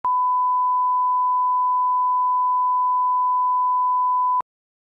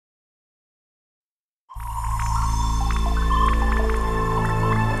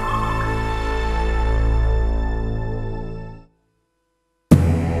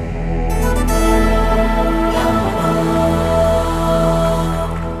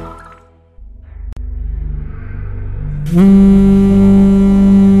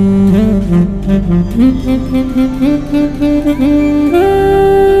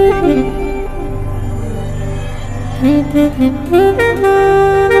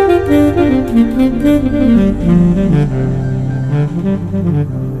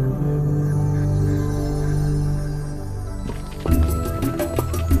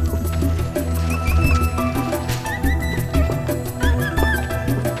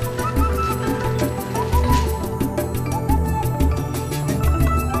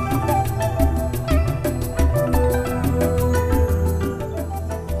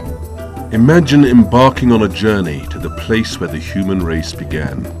Imagine embarking on a journey to the place where the human race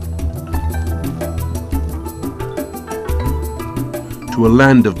began. To a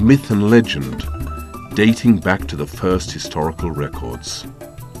land of myth and legend, dating back to the first historical records.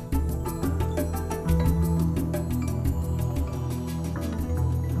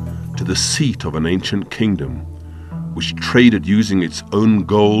 To the seat of an ancient kingdom, which traded using its own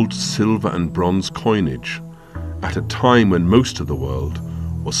gold, silver and bronze coinage, at a time when most of the world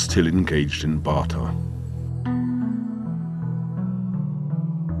was still engaged in barter.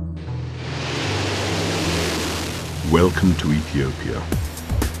 Welcome to Ethiopia.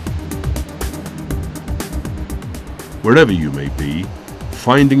 Wherever you may be,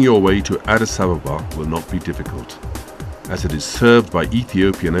 finding your way to Addis Ababa will not be difficult, as it is served by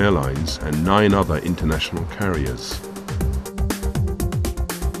Ethiopian Airlines and 9 other international carriers.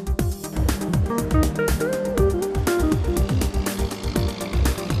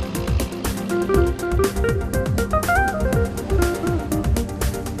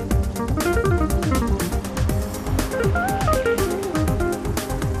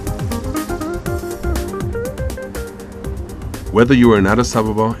 Whether you are in Addis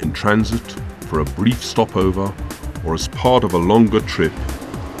Ababa in transit, for a brief stopover, or as part of a longer trip,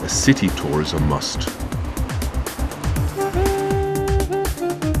 a city tour is a must.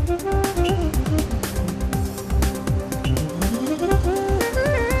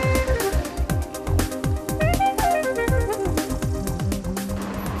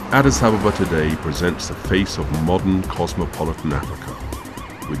 Addis Ababa today presents the face of modern cosmopolitan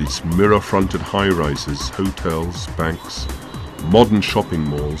Africa, with its mirror-fronted high-rises, hotels, banks, modern shopping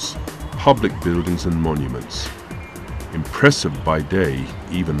malls, public buildings and monuments. Impressive by day,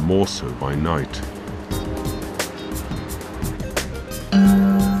 even more so by night.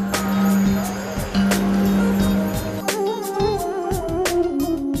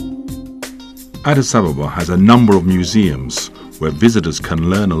 Addis Ababa has a number of museums where visitors can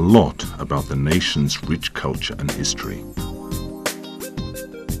learn a lot about the nation's rich culture and history.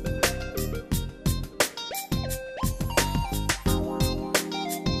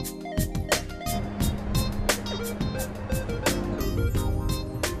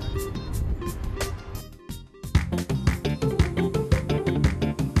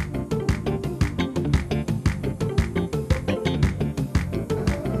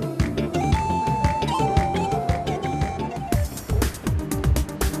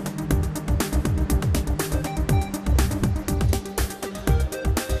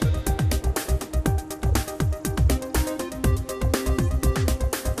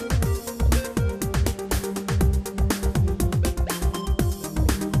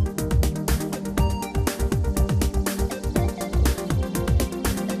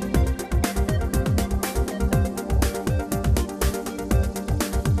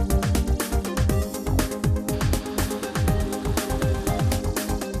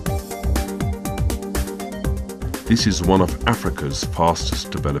 This is one of Africa's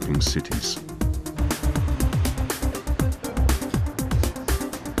fastest developing cities.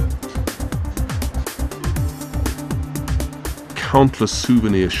 Countless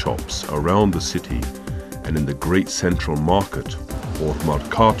souvenir shops around the city, and in the great central market, or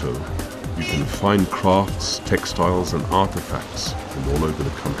Mercato, you can find crafts, textiles and artifacts from all over the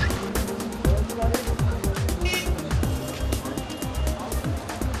country.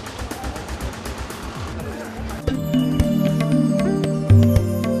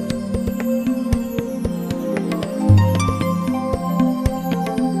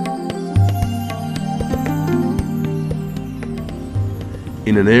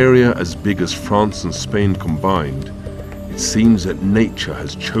 In an area as big as France and Spain combined, it seems that nature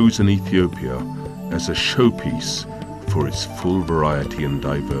has chosen Ethiopia as a showpiece for its full variety and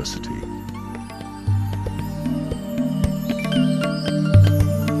diversity.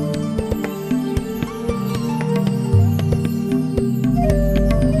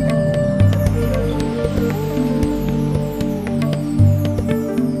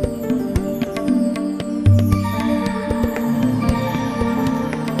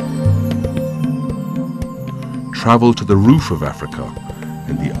 travel to the roof of Africa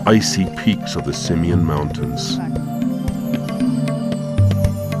and the icy peaks of the Simien Mountains.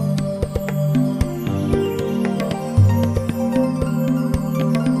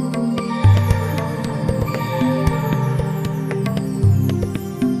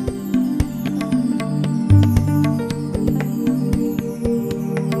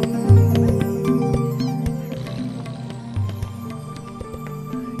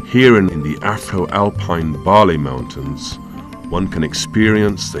 Here in the Afro-Alpine Bali Mountains, one can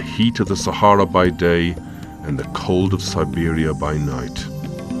experience the heat of the Sahara by day and the cold of Siberia by night.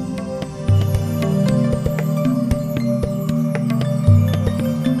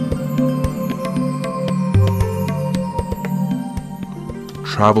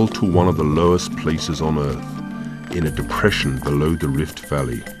 Travel to one of the lowest places on Earth, in a depression below the Rift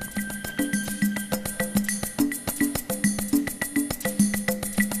Valley.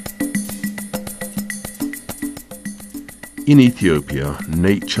 In Ethiopia,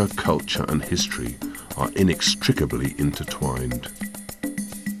 nature, culture and history are inextricably intertwined.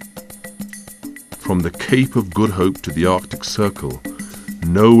 From the Cape of Good Hope to the Arctic Circle,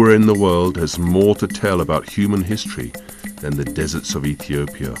 nowhere in the world has more to tell about human history than the deserts of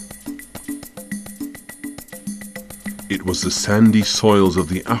Ethiopia. It was the sandy soils of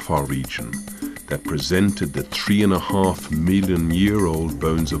the Afar region that presented the 3.5 million year old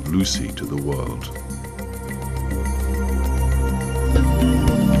bones of Lucy to the world.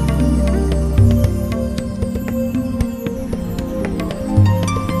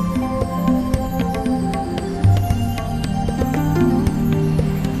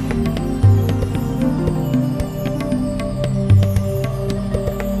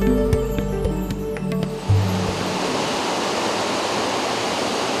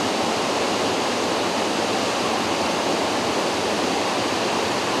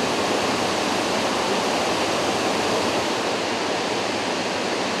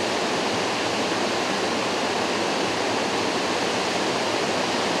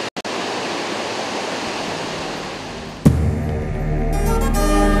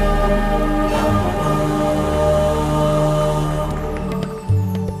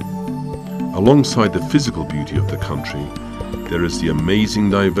 Alongside the physical beauty of the country, there is the amazing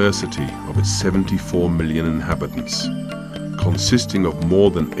diversity of its 74 million inhabitants, consisting of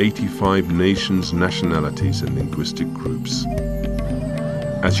more than 85 nations, nationalities and linguistic groups.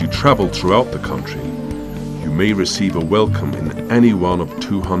 As you travel throughout the country, you may receive a welcome in any one of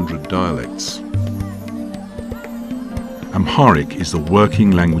 200 dialects. Amharic is the working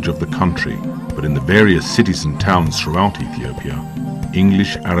language of the country, but in the various cities and towns throughout Ethiopia,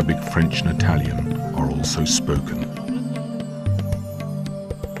 English, Arabic, French and Italian are also spoken.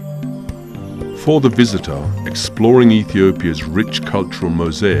 For the visitor, exploring Ethiopia's rich cultural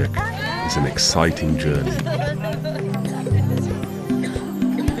mosaic is an exciting journey.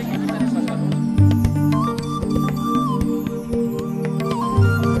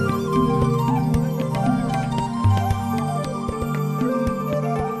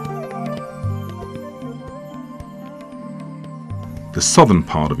 The southern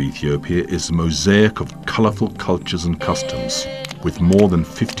part of Ethiopia is a mosaic of colourful cultures and customs, with more than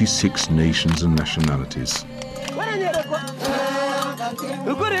 56 nations and nationalities.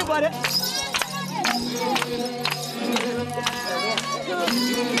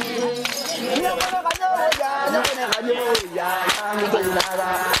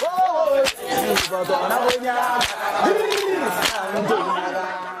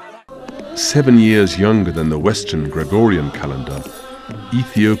 Seven years younger than the Western Gregorian calendar,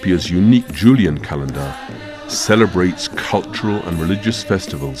 Ethiopia's unique Julian calendar celebrates cultural and religious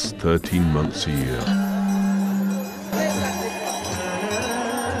festivals 13 months a year.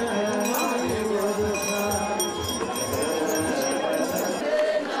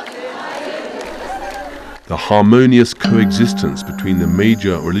 The harmonious coexistence between the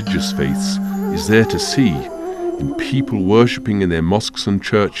major religious faiths is there to see, in people worshipping in their mosques and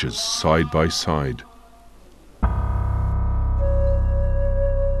churches side by side.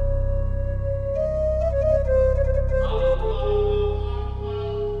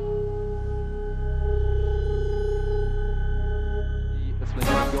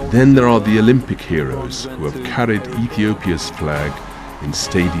 Then there are the Olympic heroes who have carried Ethiopia's flag in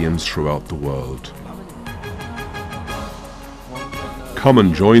stadiums throughout the world. Come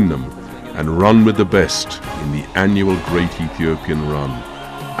and join them and run with the best in the annual Great Ethiopian Run,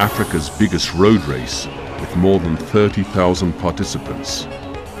 Africa's biggest road race with more than 30,000 participants.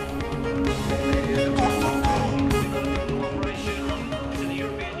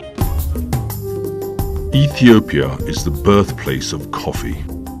 Ethiopia is the birthplace of coffee.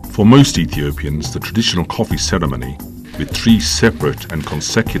 For most Ethiopians, the traditional coffee ceremony, with 3 separate and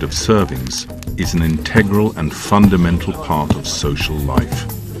consecutive servings, is an integral and fundamental part of social life.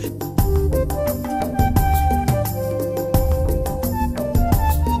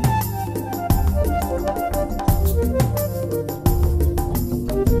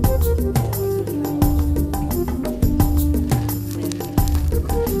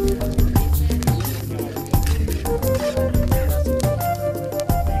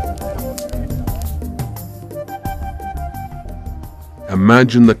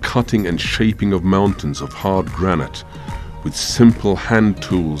 Imagine the cutting and shaping of mountains of hard granite with simple hand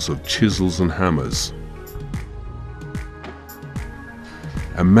tools of chisels and hammers.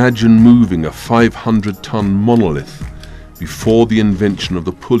 Imagine moving a 500-ton monolith before the invention of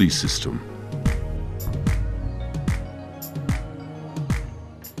the pulley system.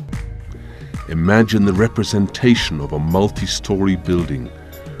 Imagine the representation of a multi-story building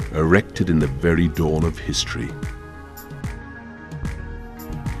erected in the very dawn of history.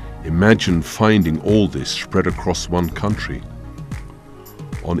 Imagine finding all this spread across one country.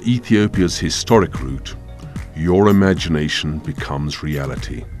 On Ethiopia's historic route, your imagination becomes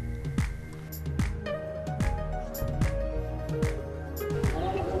reality.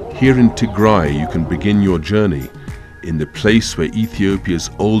 Here in Tigray, you can begin your journey in the place where Ethiopia's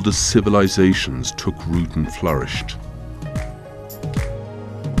oldest civilizations took root and flourished.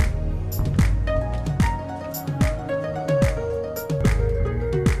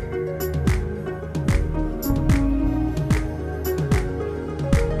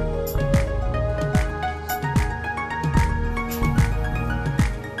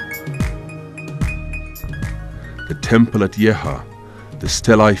 The temple at Yeha, the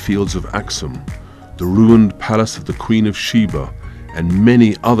Stellai fields of Axum, the ruined palace of the Queen of Sheba, and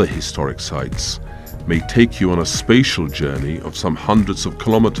many other historic sites may take you on a spatial journey of some hundreds of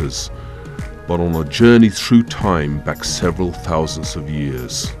kilometers, but on a journey through time back several thousands of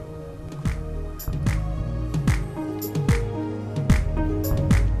years.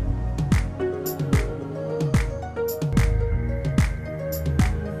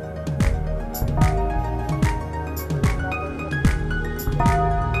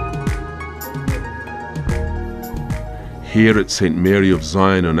 Here at St. Mary of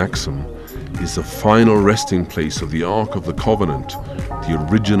Zion in Axum is the final resting place of the Ark of the Covenant, the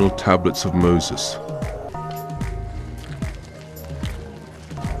original tablets of Moses.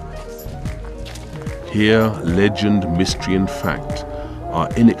 Here, legend, mystery and fact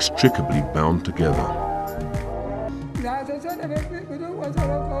are inextricably bound together.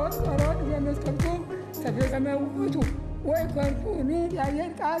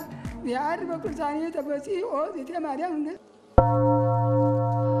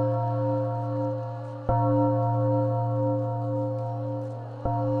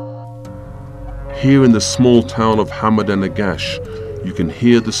 Here in the small town of Hamadanagash, you can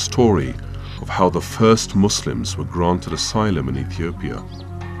hear the story of how the first Muslims were granted asylum in Ethiopia.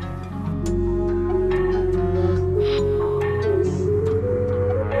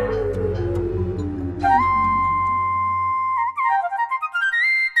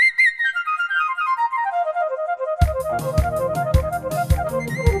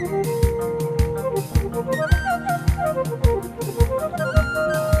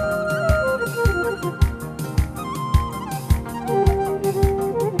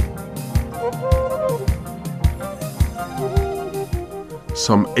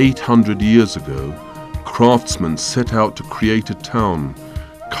 Some 800 years ago, craftsmen set out to create a town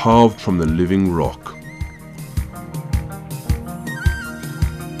carved from the living rock.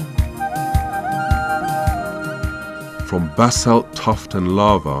 From basalt, tuft and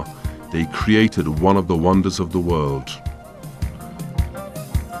lava, they created one of the wonders of the world.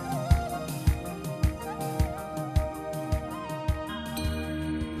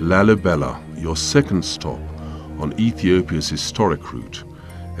 Lalibela, your second stop on Ethiopia's historic route,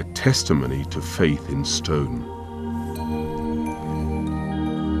 a testimony to faith in stone.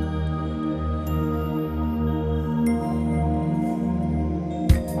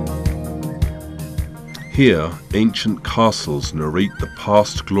 Here, ancient castles narrate the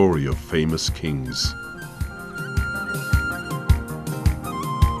past glory of famous kings.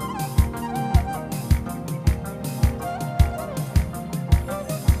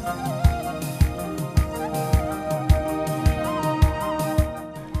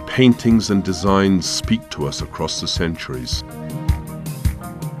 Paintings and designs speak to us across the centuries.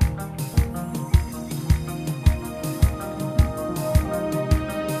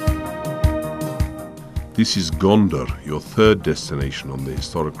 This is Gondar, your third destination on the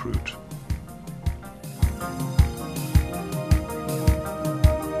historic route.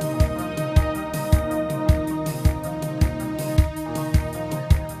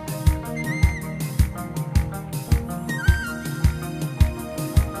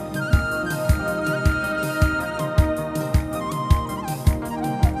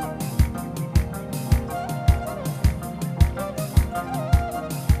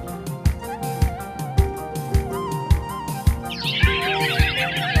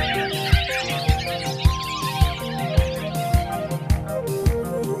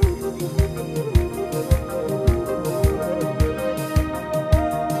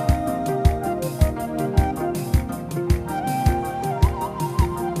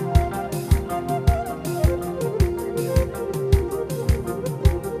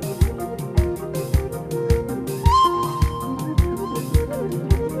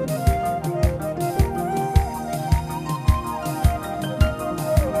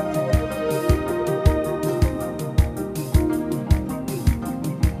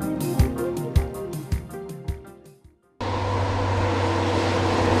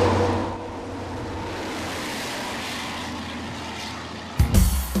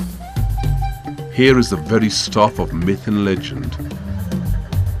 Here is the very stuff of myth and legend.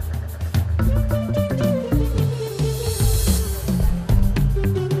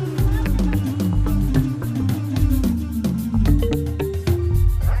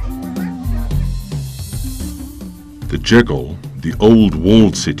 The Cradle, the old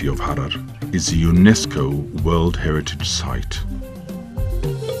walled city of Hadar, is a UNESCO World Heritage Site.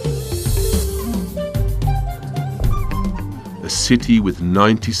 A city with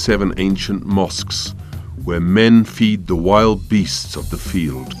 97 ancient mosques where men feed the wild beasts of the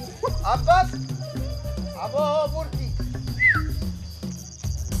field.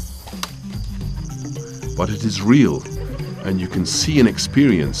 But it is real, and you can see and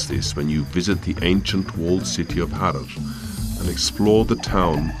experience this when you visit the ancient walled city of Hadar and explore the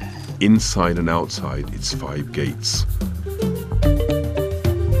town inside and outside its 5 gates.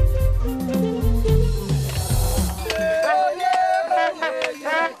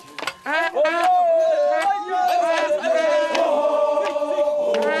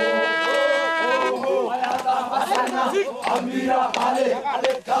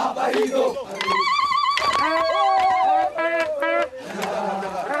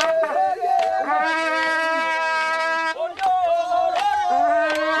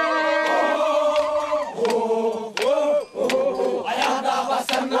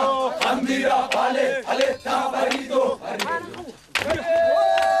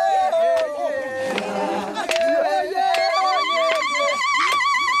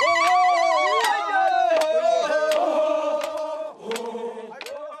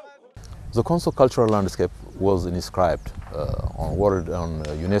 The Konso cultural landscape was inscribed on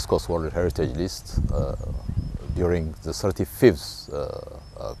UNESCO's World Heritage List during the 35th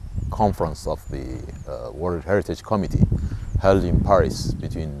conference of the World Heritage Committee held in Paris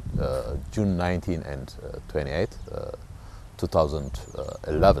between June 19 and 28,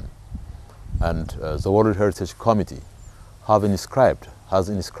 2011. And the World Heritage Committee has inscribed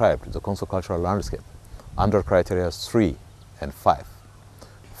the Konso cultural landscape under criteria 3 and 5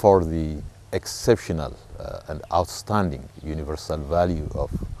 for the exceptional and outstanding universal value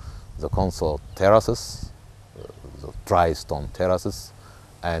of the Konso terraces, the dry stone terraces,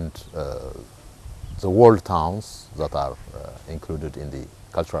 and the walled towns that are included in the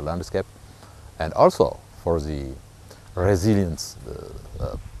cultural landscape, and also for the resilience,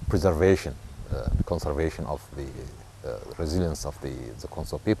 preservation, conservation of the resilience of the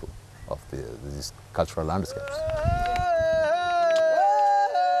Konso people of these cultural landscapes.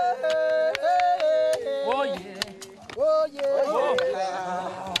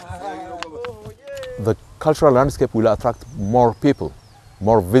 The cultural landscape will attract more people,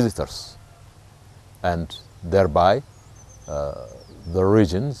 more visitors, and thereby the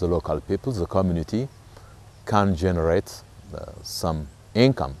region, the local people, the community can generate some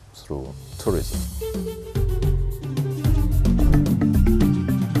income through tourism.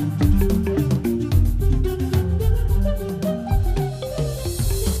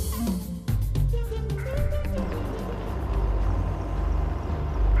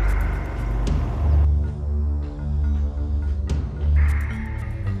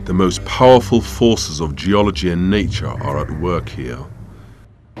 The most powerful forces of geology and nature are at work here.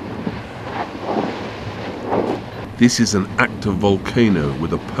 This is an active volcano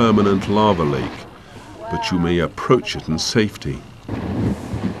with a permanent lava lake, but you may approach it in safety.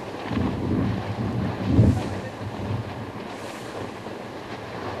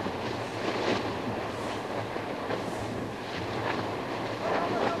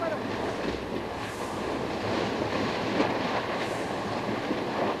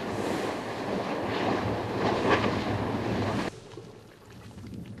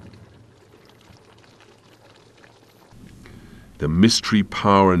 The mystery,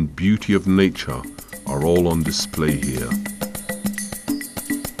 power and beauty of nature are all on display here.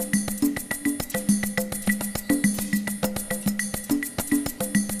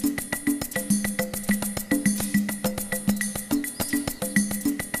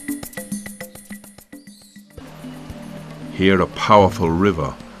 Here a powerful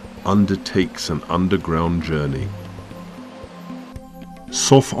river undertakes an underground journey.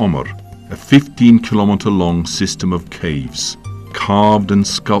 Sof Omar, a 15-kilometer long system of caves, carved and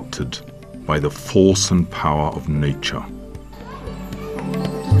sculpted by the force and power of nature.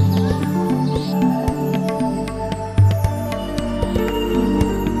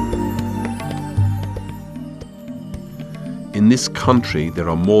 In this country there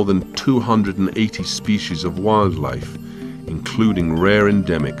are more than 280 species of wildlife, including rare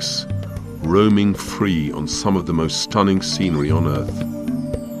endemics, roaming free on some of the most stunning scenery on Earth.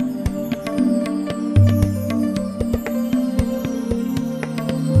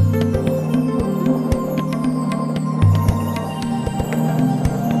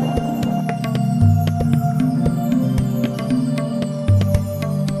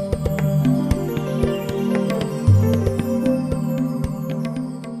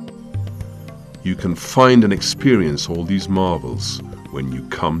 You can find and experience all these marvels when you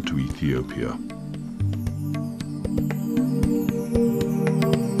come to Ethiopia.